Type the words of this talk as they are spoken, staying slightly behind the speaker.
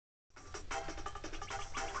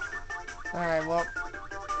Alright, well.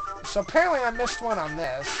 So apparently I missed one on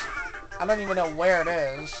this. I don't even know where it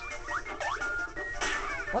is.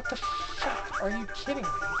 What the fuck? Are you kidding me?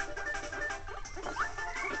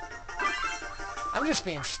 I'm just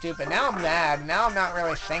being stupid. Now I'm mad. Now I'm not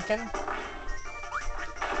really thinking.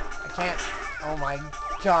 I can't... Oh my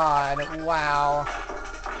god. Wow.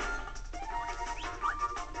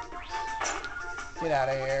 Get out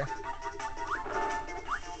of here.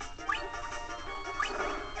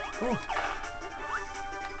 Ooh.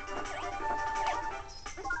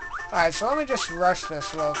 Alright, so let me just rush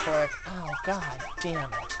this real quick. Oh, god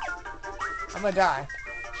damn it. I'm gonna die.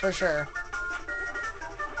 For sure.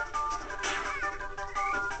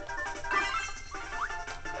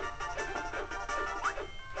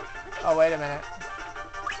 Oh, wait a minute.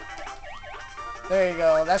 There you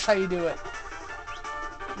go. That's how you do it.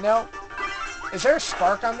 Nope. Is there a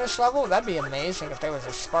spark on this level? That'd be amazing if there was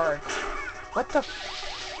a spark. What the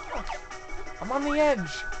fuck? I'm on the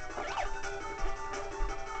edge.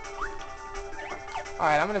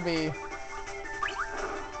 Alright, I'm gonna be...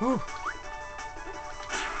 Whew.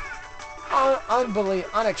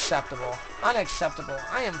 Unacceptable. Unacceptable.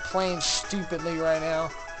 I am playing stupidly right now.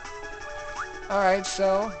 Alright,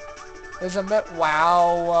 so... There's a bit...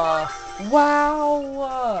 Wow.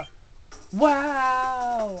 Wow.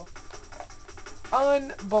 Wow.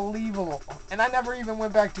 Unbelievable. And I never even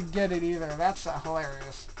went back to get it either. That's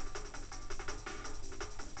hilarious.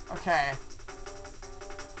 Okay.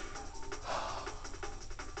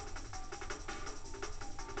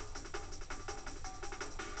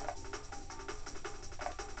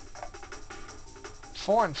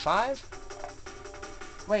 Four and 5?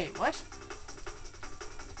 Wait, what?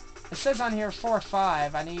 It says on here 4,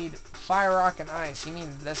 5. I need fire, rock, and ice. You mean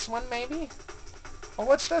this one, maybe? Well,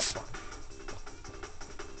 what's this one?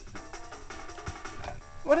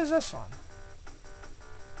 What is this one?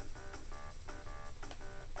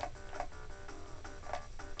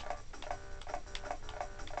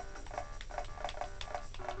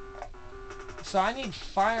 So I need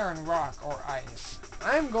fire and rock or ice.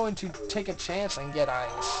 I'm going to take a chance and get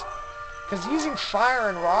ice. Because using fire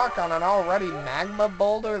and rock on an already magma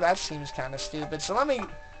boulder, that seems kind of stupid. So let me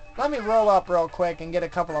roll up real quick and get a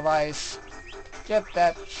couple of ice. Get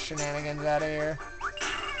that shenanigans out of here.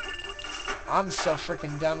 I'm so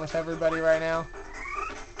freaking done with everybody right now.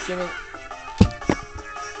 Give me...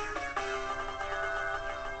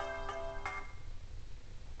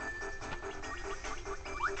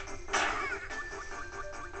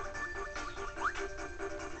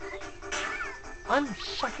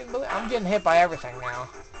 I'm getting hit by everything now.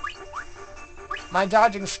 My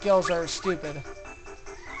dodging skills are stupid.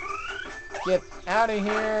 Get out of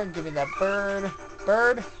here. Give me that bird.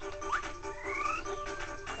 Bird?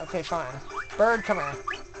 Okay, fine. Bird, come here.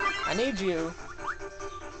 I need you.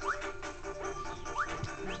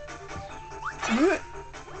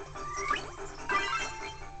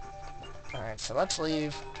 Alright, so let's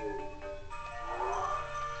leave.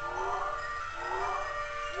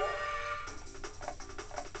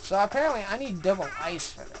 So apparently I need double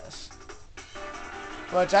ice for this.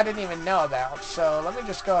 Which I didn't even know about. So let me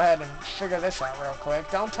just go ahead and figure this out real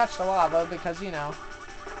quick. Don't touch the lava because, you know.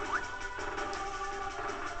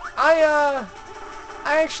 I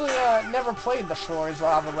actually never played the floor is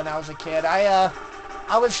lava when I was a kid. I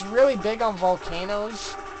was really big on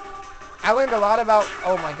volcanoes. I learned a lot about...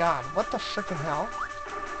 Oh my god, what the freaking hell?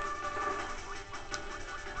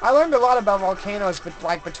 I learned a lot about volcanoes, but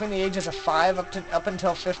like between the ages of 5 up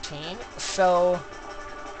until 15. So,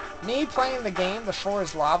 me playing the game, the floor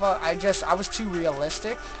is lava, I was too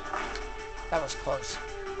realistic. That was close.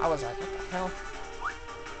 I was like, what the hell?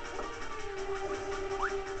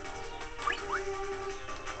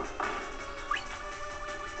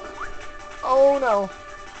 Oh no.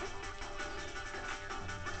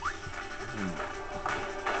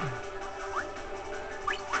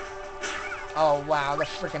 Oh wow, the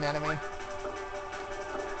freaking enemy.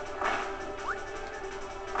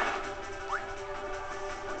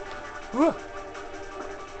 Whew.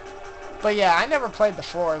 But yeah, I never played the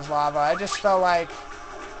floor is lava. I just felt like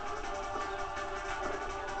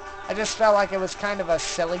it was kind of a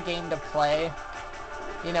silly game to play.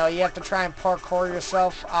 You know, you have to try and parkour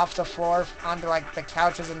yourself off the floor onto like the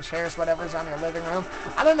couches and chairs, whatever's on your living room.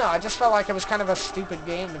 I don't know, I just felt like it was kind of a stupid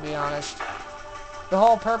game, to be honest. The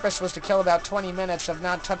whole purpose was to kill about 20 minutes of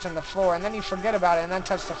not touching the floor, and then you forget about it and then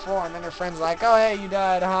touch the floor, and then your friend's like, oh hey, you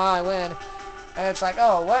died, haha, I win. And it's like,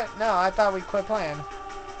 oh, what? No, I thought we quit playing.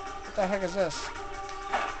 What the heck is this?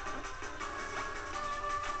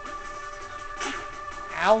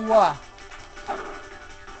 Ow!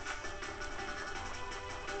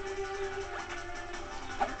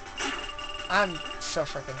 I'm so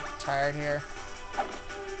freaking tired here.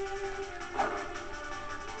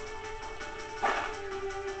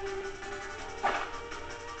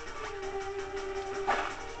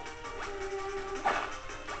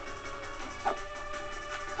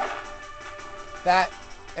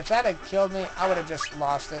 If that had killed me, I would have just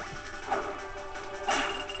lost it.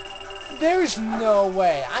 There's no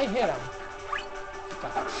way. I hit him.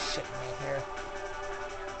 God, shit me here.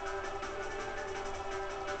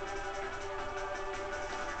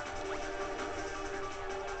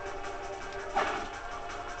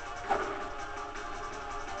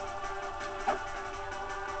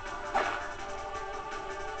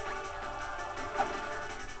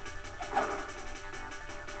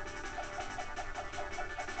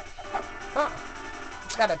 Huh.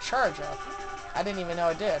 It's got a charge up. I didn't even know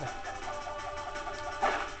it did.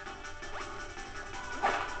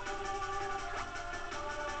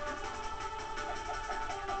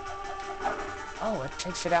 Oh, it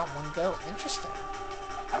takes it out in one go. Interesting.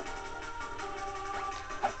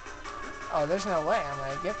 Oh, there's no way I'm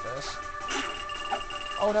gonna get this.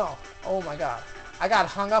 Oh no. Oh my god. I got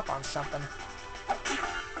hung up on something.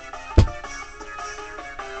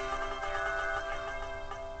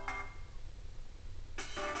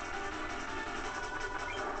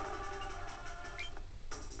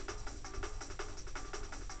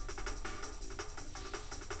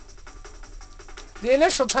 The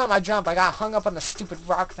initial time I jumped, I got hung up on the stupid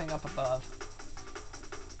rock thing up above.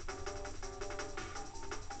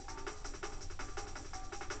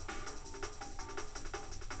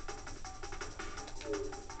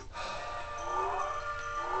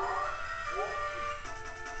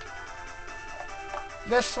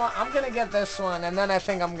 This one, I'm gonna get this one, and then I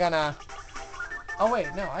think I'm gonna... Oh wait,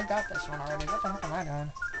 no, I got this one already. What the heck am I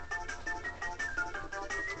doing?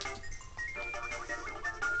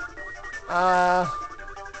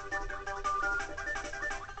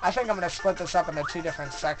 I think I'm going to split this up into 2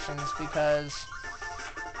 different sections because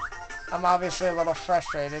I'm obviously a little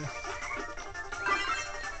frustrated.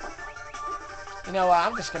 You know what,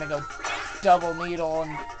 I'm just going to go double needle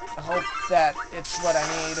and hope that it's what I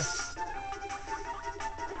need.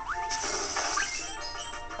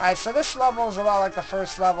 Alright, so this level is a lot like the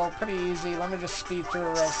first level, pretty easy. Let me just speed through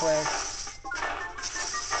it real quick.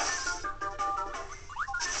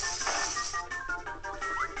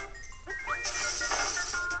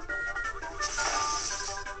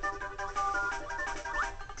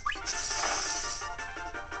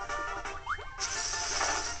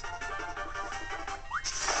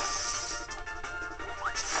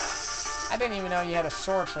 I didn't even know you had a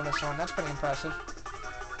sword for this one. That's pretty impressive.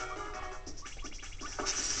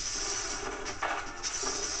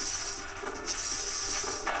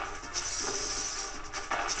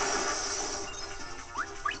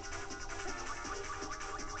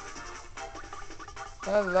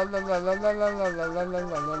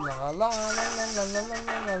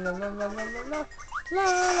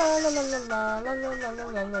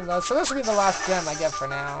 So this will be the last gem I get for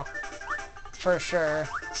now. For sure.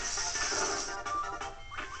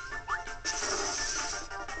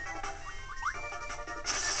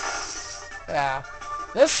 Yeah.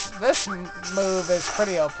 This move is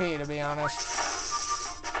pretty OP, to be honest.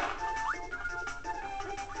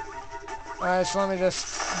 Alright, so let me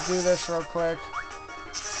just do this real quick.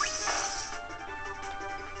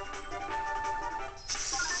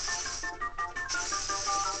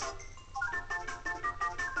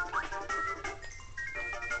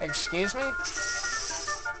 Excuse me?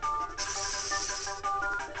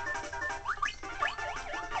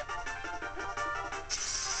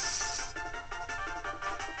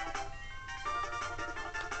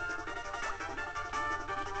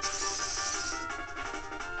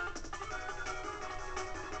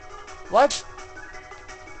 What?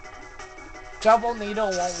 Double needle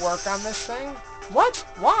won't work on this thing? What?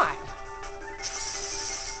 Why?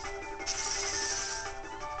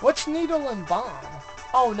 What's needle and bomb?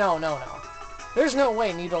 Oh, no, no, no. There's no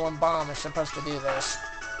way needle and bomb is supposed to do this.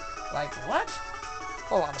 Like, what?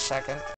 Hold on a second.